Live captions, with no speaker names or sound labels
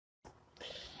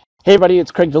Hey everybody, it's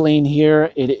Craig Valine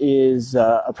here. It is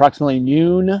approximately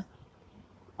noon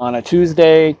on a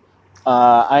Tuesday.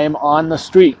 I am on the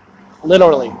street,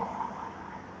 literally.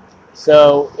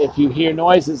 So if you hear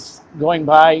noises going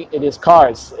by, it is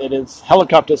cars. It is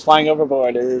helicopters flying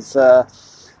overboard. It is the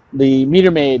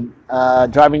meter maid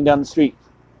driving down the street.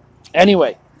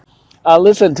 Anyway,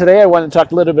 listen, today I want to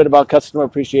talk a little bit about customer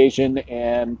appreciation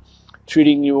and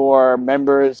treating your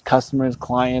members, customers,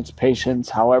 clients, patients,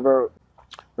 however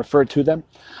refer to them.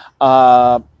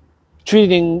 Uh,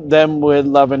 Treating them with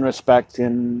love and respect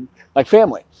and like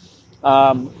family.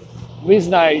 Um, the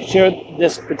reason I shared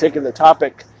this particular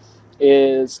topic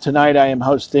is tonight I am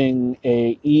hosting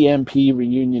a EMP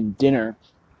reunion dinner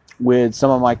with some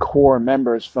of my core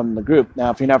members from the group. Now,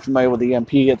 if you're not familiar with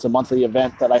EMP, it's a monthly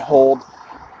event that I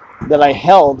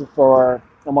held for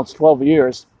almost 12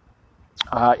 years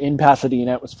in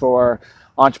Pasadena. It was for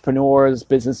entrepreneurs,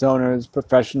 business owners,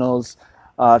 professionals,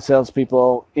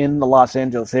 salespeople in the Los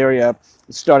Angeles area.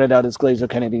 It started out as Glazer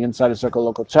Kennedy Insider Circle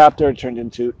local chapter, turned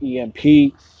into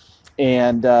EMP,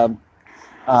 and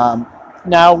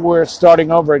now we're starting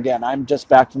over again. I'm just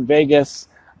back from Vegas,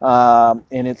 and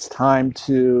it's time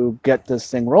to get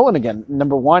this thing rolling again.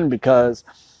 Number one, because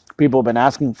people have been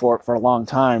asking for it for a long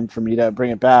time for me to bring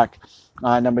it back.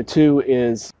 Number two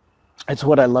is it's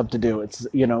what I love to do. It's,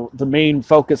 the main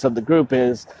focus of the group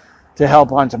is to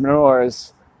help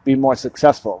entrepreneurs be more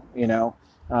successful.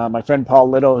 My friend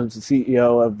Paul Little, who's the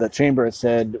CEO of the Chamber,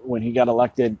 said when he got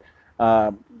elected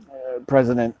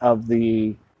president of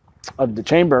the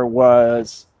Chamber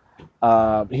was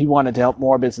he wanted to help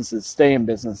more businesses stay in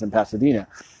business in Pasadena.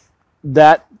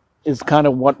 That is kind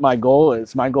of what my goal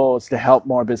is. My goal is to help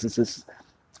more businesses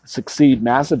succeed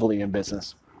massively in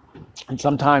business. And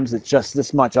sometimes it's just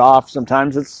this much off.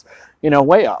 Sometimes it's,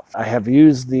 way off. I have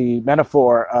used the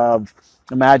metaphor of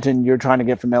imagine you're trying to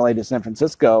get from LA to San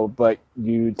Francisco, but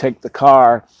you take the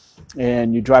car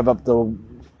and you drive up the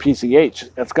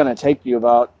PCH. It's going to take you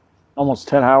about almost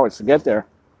 10 hours to get there,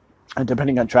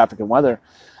 depending on traffic and weather.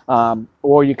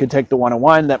 Or you could take the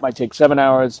 101, that might take 7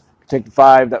 hours. Take the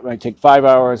 5, that might take 5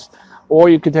 hours. Or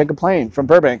you could take a plane from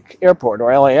Burbank Airport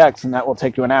or LAX, and that will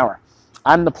take you an hour.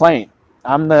 I'm the plane.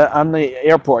 I'm the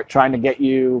airport trying to get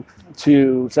you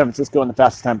to San Francisco in the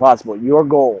fastest time possible. Your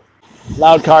goal.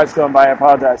 Loud cars going by, I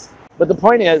apologize. But the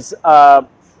point is,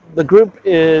 the group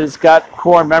is got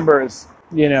core members,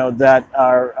 that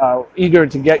are eager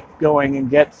to get going and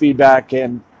get feedback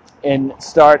and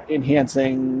start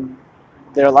enhancing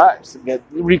their lives,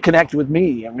 reconnect with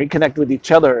me and reconnect with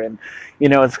each other. And,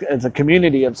 it's a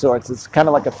community of sorts. It's kind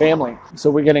of like a family. So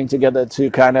we're getting together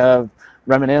to kind of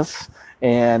reminisce.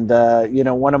 And,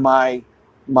 one of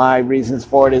my reasons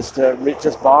for it is to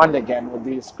just bond again with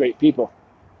these great people.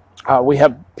 We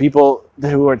have people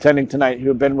who are attending tonight who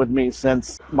have been with me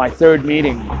since my third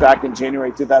meeting back in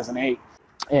January 2008.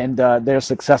 And they're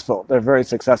successful. They're very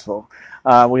successful.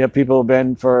 We have people who have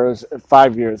been for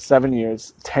 5 years, 7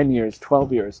 years, 10 years,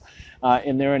 12 years.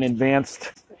 And they're in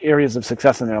advanced areas of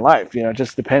success in their life. It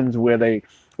just depends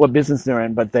what business they're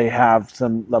in, but they have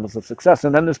some levels of success.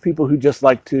 And then there's people who just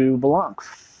like to belong.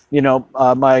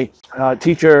 My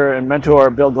teacher and mentor,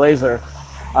 Bill Glazer,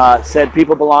 said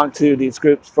people belong to these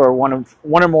groups for one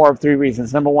or more of three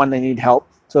reasons. Number one, they need help,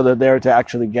 so they're there to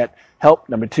actually get help.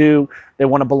 Number two, they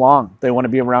want to belong. They want to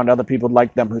be around other people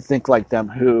like them, who think like them,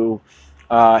 who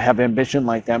have ambition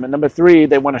like them. And number three,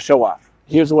 they want to show off.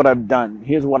 Here's what I've done.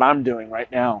 Here's what I'm doing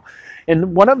right now.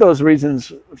 And one of those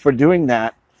reasons for doing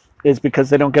that is because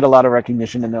they don't get a lot of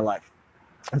recognition in their life.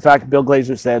 In fact, Bill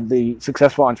Glazer said the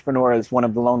successful entrepreneur is one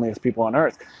of the loneliest people on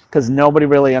earth because nobody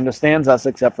really understands us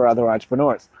except for other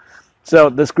entrepreneurs. So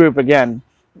this group, again,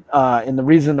 and the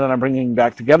reason that I'm bringing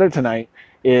back together tonight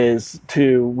is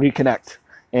to reconnect.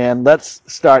 And let's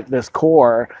start this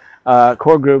core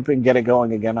group and get it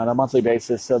going again on a monthly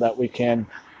basis so that we can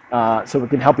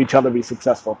help each other be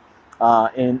successful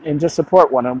and just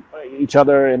support each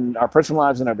other in our personal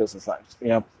lives and our business lives.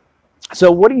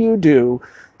 So what do you do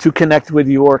to connect with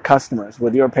your customers,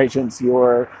 with your patients,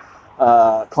 your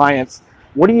clients?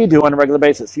 What do you do on a regular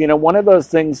basis? One of those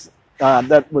things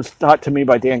that was taught to me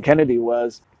by Dan Kennedy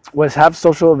was have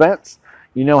social events.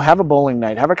 Have a bowling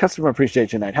night, have a customer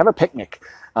appreciation night, have a picnic,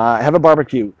 have a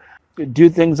barbecue. Do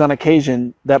things on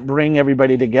occasion that bring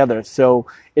everybody together. So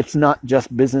it's not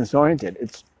just business oriented.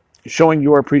 It's showing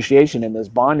your appreciation in this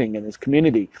bonding in this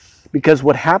community. Because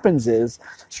what happens is,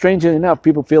 strangely enough,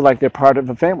 people feel like they're part of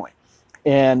a family.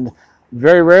 And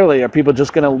very rarely are people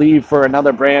just going to leave for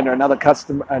another brand or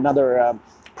another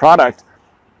product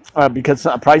because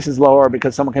a price is lower or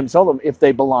because someone can sell them if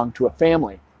they belong to a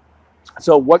family.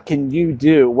 So what can you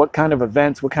do? What kind of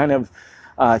events, what kind of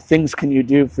things can you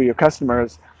do for your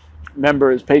customers,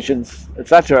 members, patients,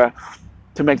 etc.,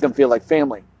 to make them feel like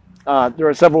family. There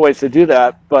are several ways to do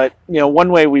that, but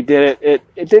one way we did it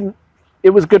didn't. It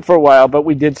was good for a while, but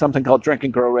we did something called Drink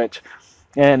and Grow Rich,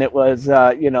 and it was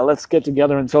let's get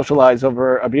together and socialize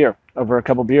over a beer, over a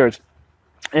couple beers,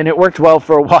 and it worked well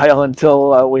for a while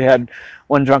until we had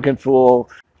one drunken fool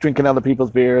drinking other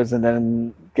people's beers and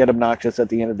then get obnoxious at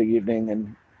the end of the evening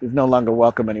and is no longer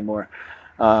welcome anymore.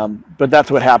 But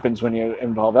that's what happens when you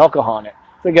involve alcohol in it.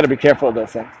 So you got to be careful of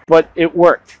those things. But it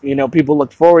worked. People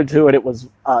looked forward to it. It was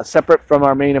separate from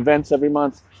our main events every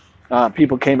month.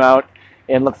 People came out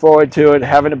and looked forward to it,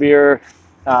 having a beer,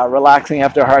 relaxing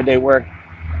after a hard day work.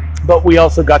 But we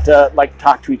also got to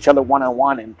talk to each other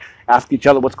one-on-one and ask each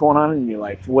other what's going on in your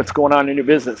life, what's going on in your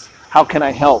business, how can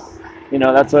I help,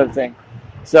 that sort of thing.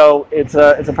 So it's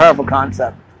a powerful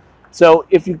concept. So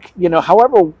if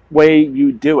however way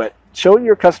you do it, show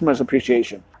your customers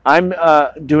appreciation. I'm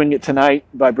doing it tonight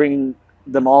by bringing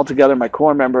them all together, my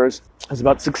core members. There's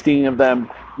about 16 of them,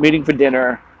 meeting for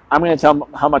dinner. I'm going to tell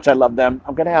them how much I love them.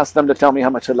 I'm going to ask them to tell me how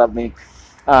much they love me.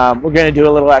 We're going to do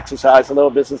a little exercise, a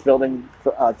little business building,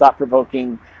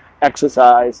 thought-provoking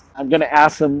exercise. I'm going to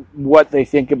ask them what they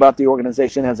think about the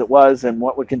organization as it was and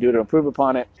what we can do to improve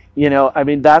upon it.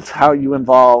 That's how you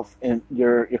involve in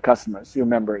your customers, your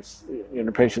members,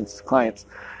 your patients, clients,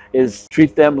 is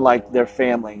treat them like their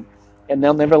family, and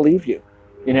they'll never leave you.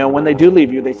 When they do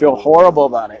leave you, they feel horrible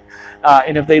about it.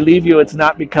 And if they leave you, it's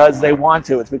not because they want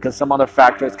to, it's because some other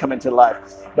factor has come into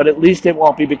life. But at least it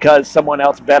won't be because someone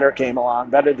else better came along,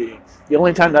 better than you. The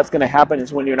only time that's going to happen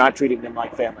is when you're not treating them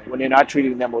like family, when you're not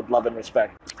treating them with love and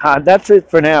respect. That's it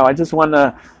for now. I just want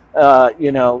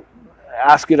to,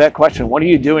 ask you that question. What are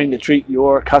you doing to treat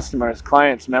your customers,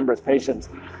 clients, members, patients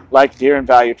like dear and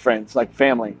valued friends, like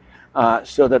family,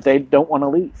 so that they don't want to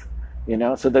leave?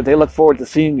 So that they look forward to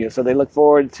seeing you, so they look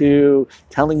forward to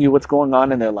telling you what's going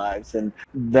on in their lives and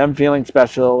them feeling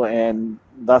special, and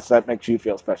thus that makes you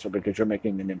feel special because you're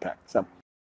making an impact. So